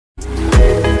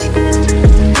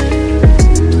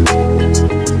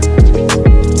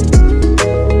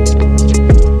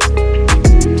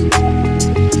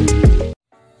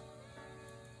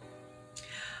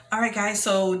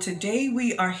so today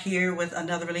we are here with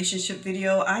another relationship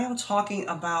video. I am talking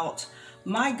about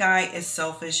my guy is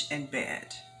selfish in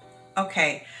bed.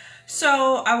 Okay,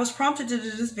 so I was prompted to do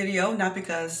this video not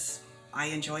because I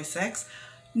enjoy sex,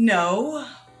 no,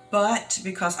 but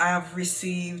because I have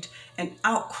received an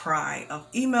outcry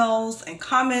of emails and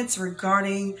comments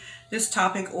regarding this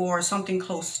topic or something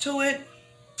close to it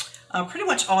pretty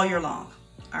much all year long.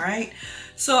 All right,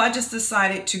 so I just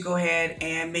decided to go ahead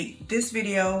and make this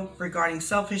video regarding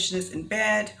selfishness in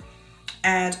bed.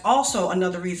 And also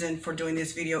another reason for doing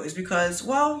this video is because,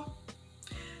 well,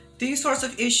 these sorts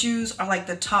of issues are like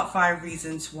the top 5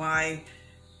 reasons why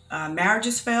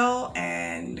marriages fail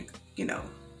and, you know,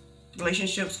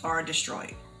 relationships are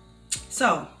destroyed.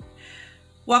 So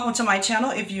welcome to my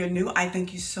channel. If you're new, I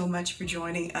thank you so much for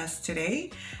joining us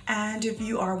today. And if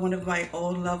you are one of my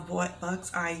old love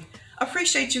bugs, I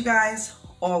appreciate you guys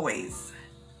always.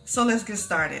 So let's get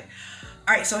started.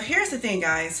 All right, so here's the thing,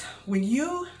 guys. When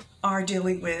you are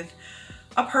dealing with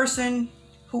a person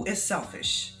who is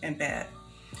selfish in bed,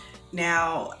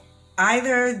 now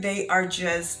either they are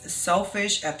just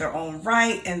selfish at their own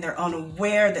right and they're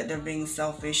unaware that they're being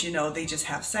selfish. You know, they just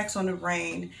have sex on the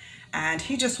brain and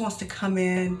he just wants to come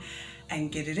in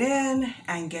and get it in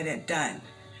and get it done.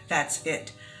 That's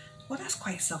it. Well, that's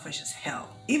quite selfish as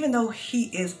hell, even though he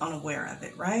is unaware of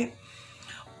it, right?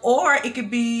 Or it could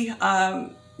be,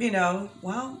 you know,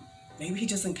 well, maybe he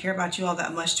doesn't care about you all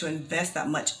that much to invest that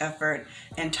much effort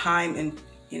and time in,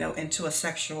 you know, into a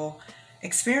sexual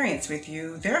experience with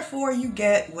you. Therefore, you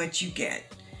get what you get,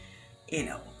 you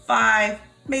know, 5,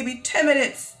 maybe 10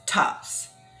 minutes tops.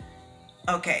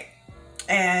 Okay.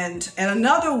 And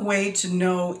another way to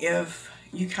know if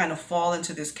you kind of fall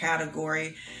into this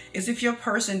category is if your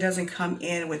person doesn't come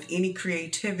in with any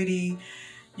creativity.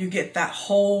 You get that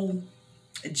whole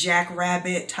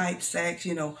jackrabbit type sex,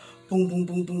 you know, boom, boom,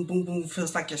 boom, boom, boom, boom.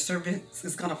 Feels like your cervix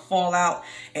is going to fall out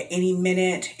at any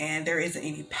minute and there isn't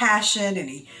any passion,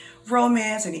 any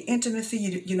romance, any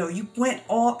intimacy. You know, you went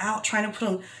all out trying to put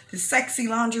on the sexy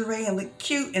lingerie and look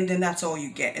cute, and then that's all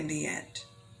you get in the end.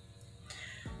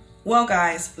 Well,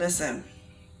 guys, listen.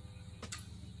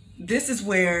 This is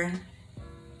where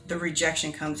the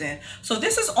rejection comes in. So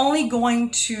this is only going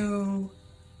to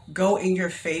go in your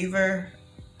favor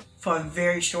for a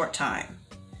very short time.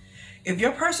 If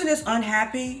your person is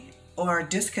unhappy or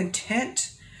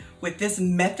discontent with this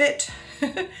method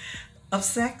of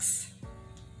sex,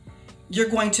 you're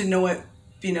going to know it,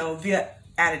 you know, via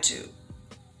attitude.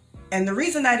 And the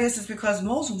reason that is because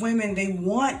most women, they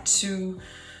want you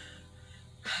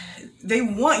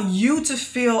to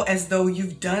feel as though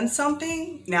you've done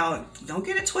something. Now, don't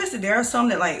get it twisted. There are some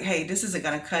that like, hey, this isn't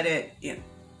going to cut it, you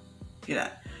know.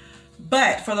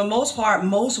 But for the most part,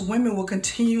 most women will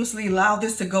continuously allow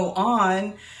this to go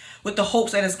on with the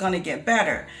hopes that it's going to get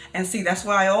better. And see, that's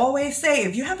why I always say,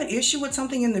 if you have an issue with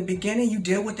something in the beginning, you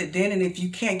deal with it then. And if you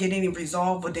can't get any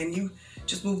resolve, but then you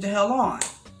just move the hell on.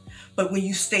 But when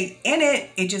you stay in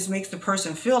it, it just makes the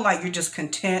person feel like you're just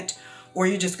content or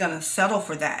you're just going to settle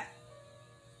for that.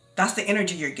 That's the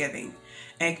energy you're giving.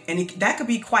 And that could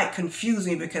be quite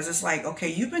confusing because it's like, okay,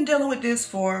 you've been dealing with this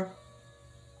for,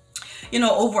 you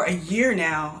know, over a year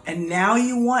now. And now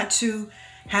you want to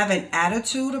have an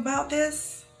attitude about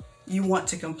this. You want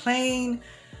to complain.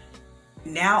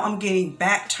 Now I'm getting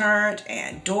back turned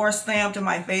and door slammed in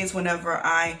my face whenever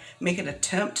I make an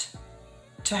attempt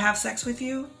to have sex with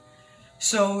you.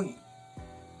 So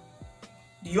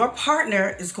your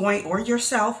partner is going, or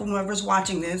yourself, whoever's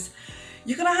watching this,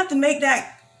 you're going to have to make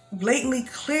that blatantly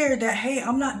clear that, hey,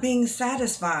 I'm not being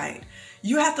satisfied.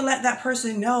 You have to let that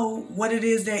person know what it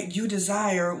is that you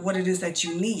desire, what it is that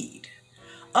you need.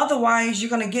 Otherwise, you're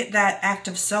going to get that act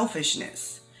of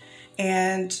selfishness.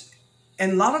 And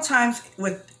a lot of times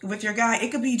with your guy,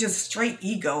 it could be just straight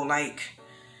ego, like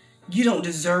you don't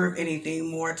deserve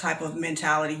anything more type of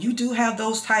mentality. You do have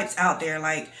those types out there,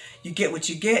 like you get what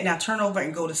you get, now turn over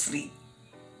and go to sleep.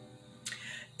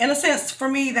 In a sense, for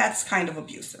me, that's kind of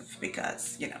abusive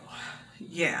because, you know,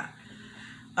 yeah,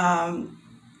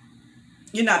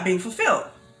 you're not being fulfilled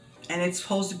and it's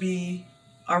supposed to be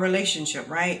a relationship,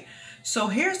 right? So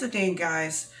here's the thing,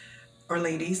 guys, or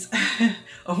ladies,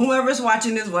 or whoever's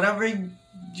watching this, whatever you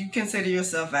consider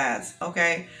yourself as,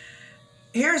 okay?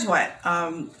 Here's what,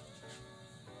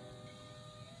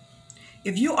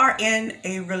 if you are in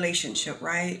a relationship,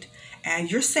 right,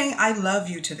 and you're saying I love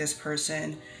you to this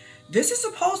person, this is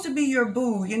supposed to be your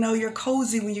boo, you know, you're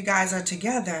cozy when you guys are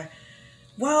together.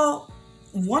 Well,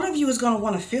 one of you is going to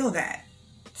want to feel that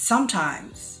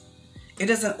sometimes. It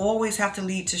doesn't always have to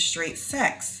lead to straight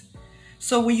sex.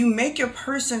 So when you make your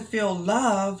person feel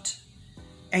loved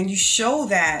and you show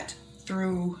that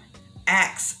through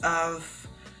acts of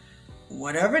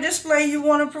whatever display you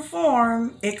want to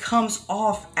perform, it comes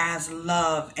off as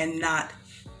love and not,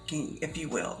 if you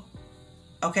will.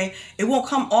 Okay? It won't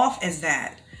come off as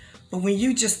that. But when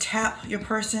you just tap your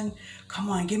person, come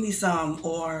on, give me some,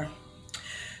 or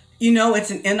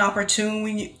it's an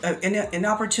inopportune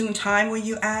time when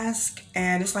you ask,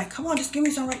 and it's like, come on, just give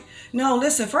me some, right? No,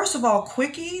 listen, first of all,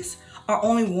 quickies are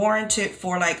only warranted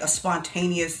for like a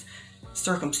spontaneous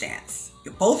circumstance.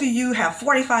 If both of you have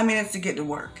 45 minutes to get to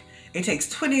work, it takes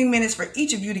 20 minutes for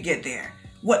each of you to get there.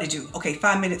 What to do? Okay,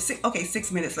 5 minutes,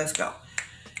 6 minutes, let's go.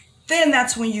 Then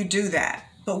that's when you do that.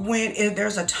 But if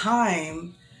there's a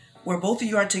time where both of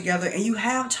you are together and you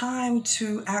have time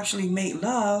to actually make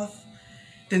love,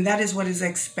 then that is what is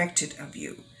expected of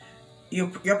you.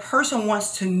 Your person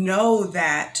wants to know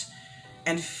that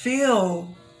and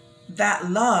feel that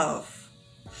love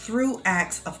through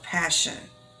acts of passion.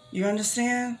 You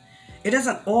understand? It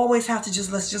doesn't always have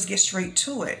to let's just get straight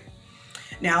to it.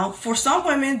 Now, for some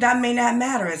women, that may not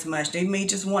matter as much. They may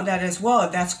just want that as well.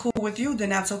 If that's cool with you, then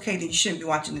that's okay. Then you shouldn't be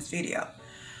watching this video.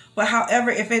 But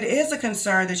however, if it is a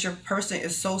concern that your person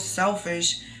is so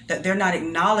selfish that they're not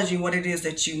acknowledging what it is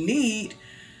that you need,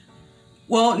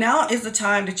 well, now is the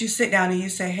time that you sit down and you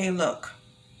say, hey, look,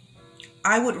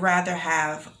 I would rather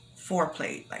have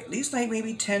foreplay, like at least like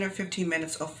maybe 10 or 15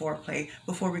 minutes of foreplay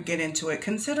before we get into it,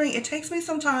 considering it takes me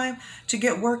some time to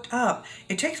get worked up.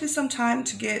 It takes me some time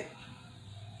to get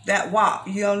that wop,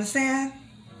 you understand?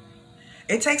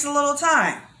 It takes a little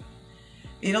time.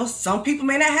 Some people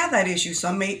may not have that issue.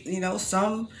 Some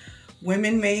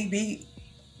women may be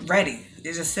ready.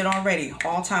 They just sit on ready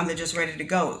all the time. They're just ready to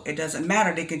go. It doesn't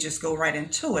matter. They can just go right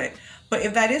into it. But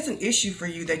if that is an issue for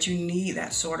you, that you need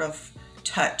that sort of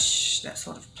touch, that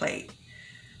sort of play,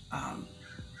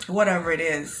 whatever it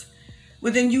is,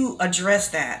 well, then you address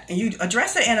that. And you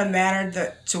address it in a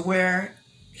manner to where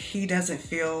he doesn't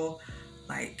feel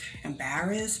like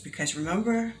embarrassed, because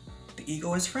remember, the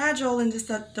ego is fragile in this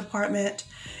department.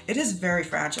 It is very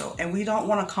fragile, and we don't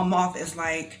want to come off as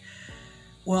like,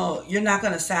 well, you're not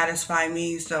going to satisfy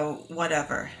me, so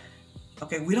whatever.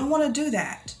 Okay, we don't want to do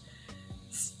that.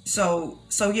 So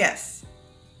yes,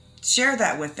 share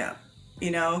that with them,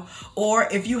 or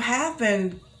if you have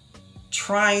been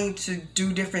trying to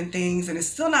do different things and it's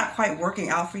still not quite working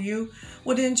out for you,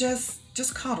 well, then just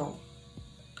cuddle,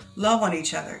 love on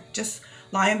each other, just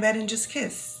lie in bed and just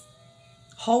kiss.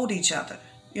 Hold each other,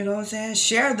 you know what I'm saying?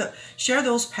 Share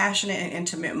those passionate and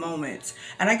intimate moments.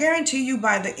 And I guarantee you,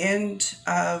 by the end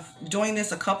of doing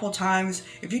this a couple times,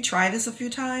 if you try this a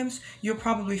few times, you'll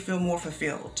probably feel more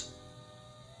fulfilled.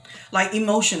 Like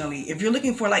emotionally, if you're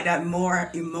looking for like that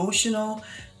more emotional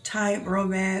type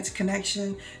romance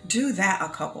connection, do that a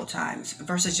couple times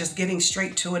versus just getting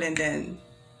straight to it and then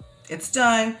it's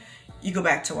done. You go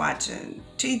back to watching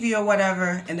TV or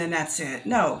whatever, and then that's it.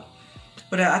 No.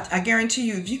 But I guarantee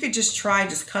you, if you could just try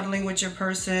just cuddling with your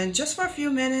person just for a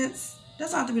few minutes,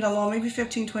 doesn't have to be that long, maybe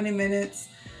 15, 20 minutes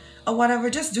or whatever.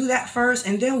 Just do that first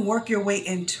and then work your way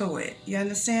into it. You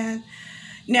understand?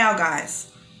 Now, guys,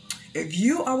 if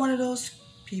you are one of those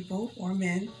people or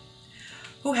men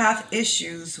who have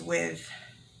issues with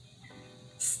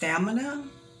stamina,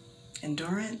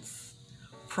 endurance,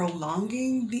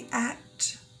 prolonging the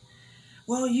act,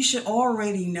 well, you should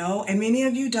already know, and many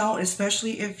of you don't,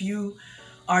 especially if you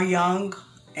are young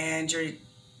and you're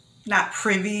not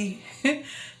privy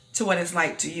to what it's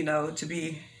like to, to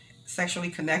be sexually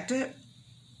connected,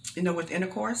 with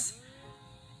intercourse.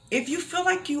 If you feel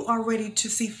like you are ready to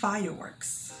see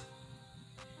fireworks,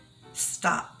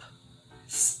 stop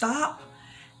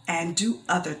and do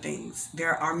other things.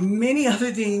 There are many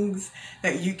other things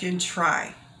that you can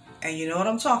try, and you know what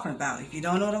I'm talking about. If you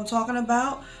don't know what I'm talking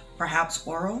about, perhaps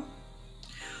oral,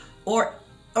 or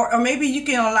maybe you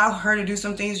can allow her to do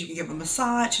some things. You can give a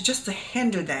massage just to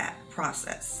hinder that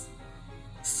process.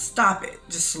 Stop it.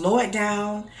 Just slow it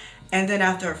down. And then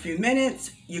after a few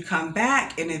minutes, you come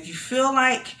back. And if you feel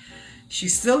like she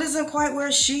still isn't quite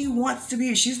where she wants to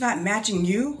be, or she's not matching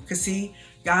you, because see,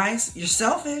 guys, you're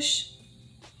selfish.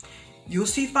 You'll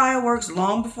see fireworks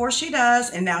long before she does.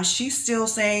 And now she's still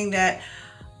saying that,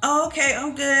 oh, okay,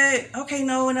 I'm good. Okay,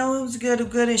 no, it was good, I'm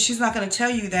good. And she's not going to tell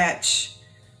you that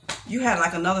you had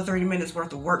like another 30 minutes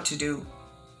worth of work to do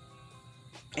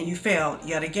and you failed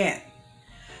yet again.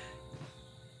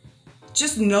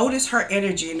 Just notice her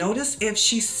energy. Notice if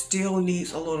she still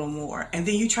needs a little more. And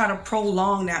then you try to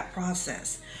prolong that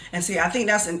process. And see, I think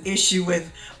that's an issue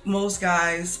with most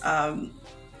guys.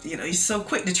 You're so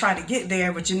quick to try to get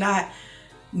there, but you're not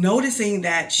noticing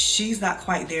that she's not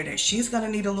quite there, that she's going to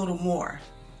need a little more.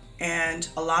 And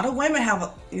a lot of women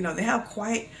have, they have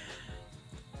quite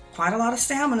quite a lot of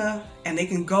stamina, and they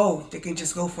can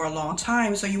just go for a long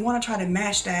time. So you want to try to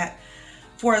match that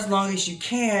for as long as you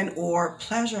can, or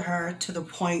pleasure her to the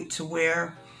point to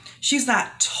where she's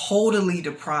not totally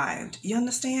deprived. You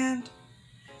understand?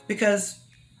 Because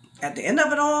at the end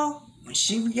of it all, when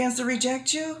she begins to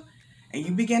reject you and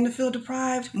you begin to feel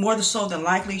deprived, more so than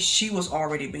likely, she was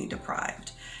already being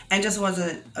deprived and just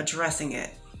wasn't addressing it.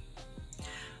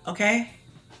 Okay?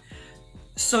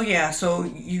 So yeah, so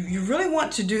you really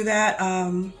want to do that.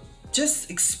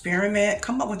 Just experiment,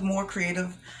 come up with more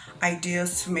creative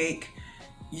ideas to make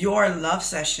your love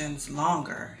sessions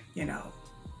longer, you know.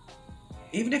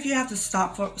 Even if you have to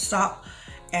stop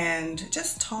and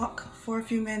just talk for a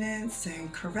few minutes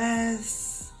and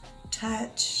caress,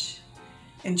 touch,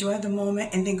 enjoy the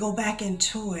moment, and then go back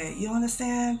into it. You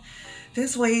understand?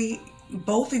 This way,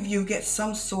 both of you get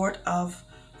some sort of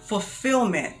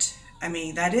fulfillment. I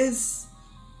mean, that is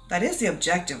the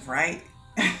objective, right?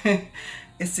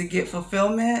 Is to get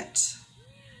fulfillment.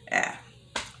 Yeah.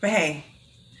 But hey,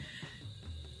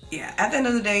 yeah, at the end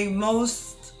of the day,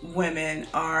 most women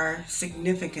are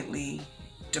significantly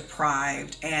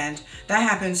deprived, and that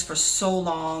happens for so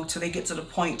long till they get to the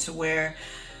point to where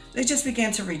they just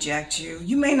begin to reject you.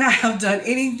 You may not have done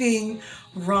anything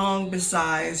wrong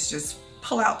besides just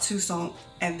pull out too soon,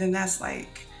 and then that's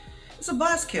like, it's a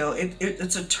buzzkill.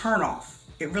 It's a turnoff.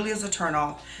 It really is a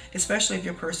turnoff, especially if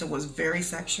your person was very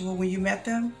sexual when you met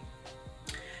them,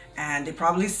 and they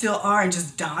probably still are,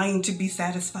 just dying to be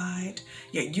satisfied,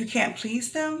 yet you can't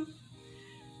please them.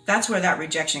 That's where that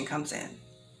rejection comes in.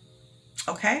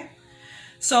 Okay?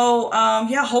 So,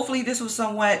 yeah, hopefully this was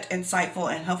somewhat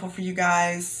insightful and helpful for you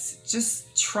guys.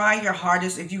 Just try your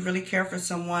hardest, if you really care for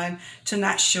someone, to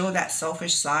not show that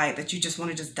selfish side, that you just want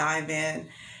to just dive in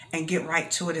and get right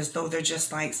to it as though they're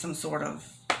just like some sort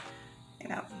of, you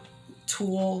know,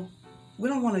 tool. We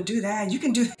don't want to do that. You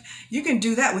can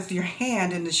do that with your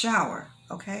hand in the shower,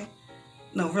 okay?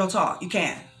 No, real talk, you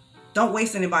can. Don't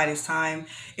waste anybody's time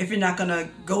if you're not going to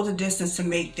go the distance to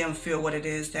make them feel what it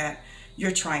is that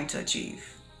you're trying to achieve.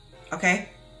 Okay?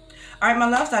 All right, my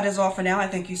loves, that is all for now. I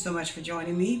thank you so much for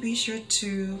joining me. Be sure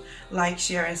to like,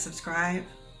 share, and subscribe.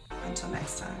 Until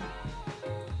next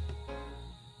time.